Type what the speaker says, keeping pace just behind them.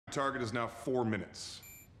Target is now 4 minutes.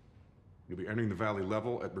 You'll be entering the valley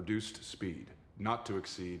level at reduced speed, not to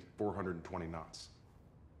exceed 420 knots.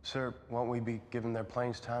 Sir, won't we be giving their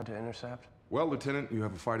planes time to intercept? Well, Lieutenant, you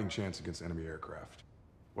have a fighting chance against enemy aircraft.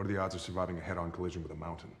 What are the odds of surviving a head-on collision with a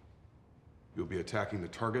mountain? You'll be attacking the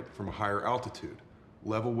target from a higher altitude,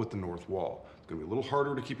 level with the north wall. It's going to be a little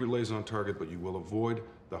harder to keep your laser on target, but you will avoid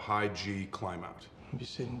the high G climb out. We'll be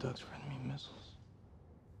sitting ducks for enemy missiles.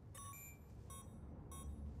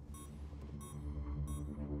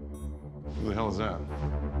 Who the hell is that?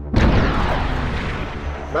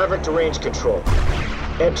 Maverick to range control.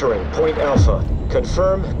 Entering Point Alpha.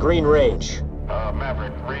 Confirm green range.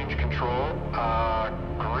 Maverick, range control.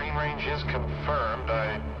 Green range is confirmed.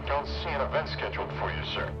 I don't see an event scheduled for you,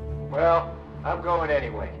 sir. Well, I'm going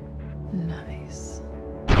anyway. Nice.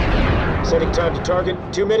 Setting time to target,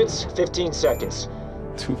 2 minutes, 15 seconds.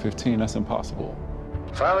 2:15, that's impossible.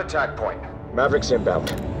 File attack point. Maverick's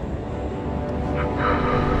inbound.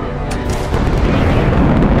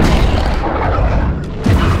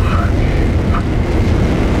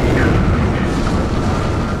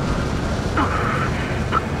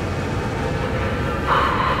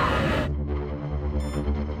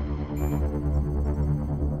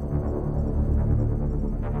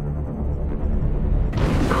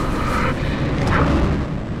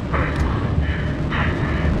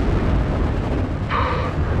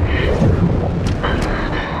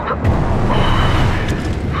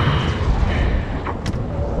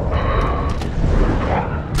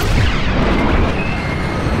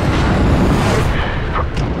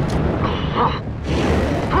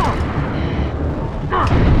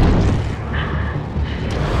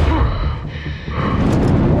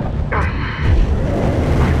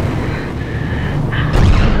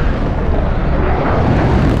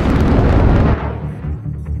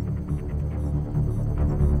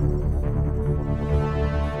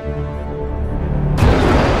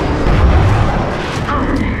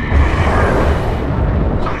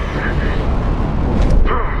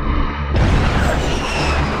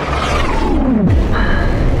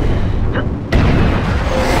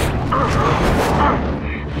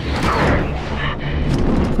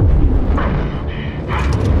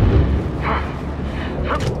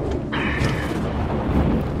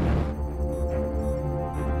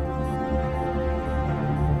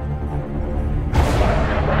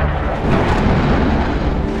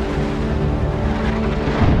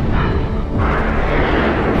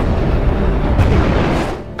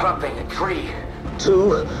 Popping in 3,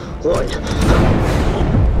 2, 1.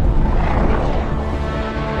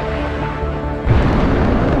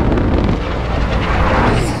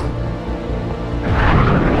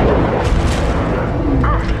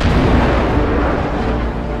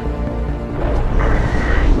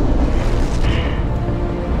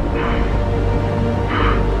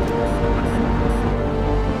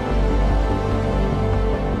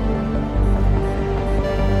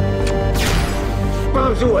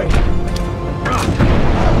 Bombs away.